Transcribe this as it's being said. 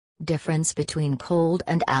Difference between cold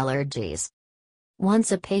and allergies.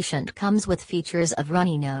 Once a patient comes with features of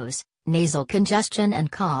runny nose, nasal congestion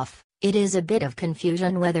and cough, it is a bit of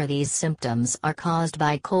confusion whether these symptoms are caused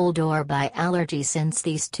by cold or by allergy, since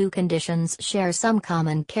these two conditions share some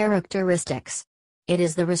common characteristics. It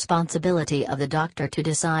is the responsibility of the doctor to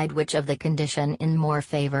decide which of the condition in more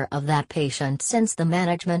favor of that patient, since the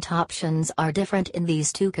management options are different in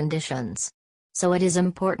these two conditions. So it is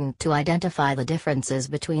important to identify the differences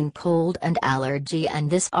between cold and allergy, and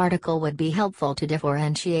this article would be helpful to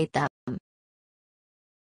differentiate them.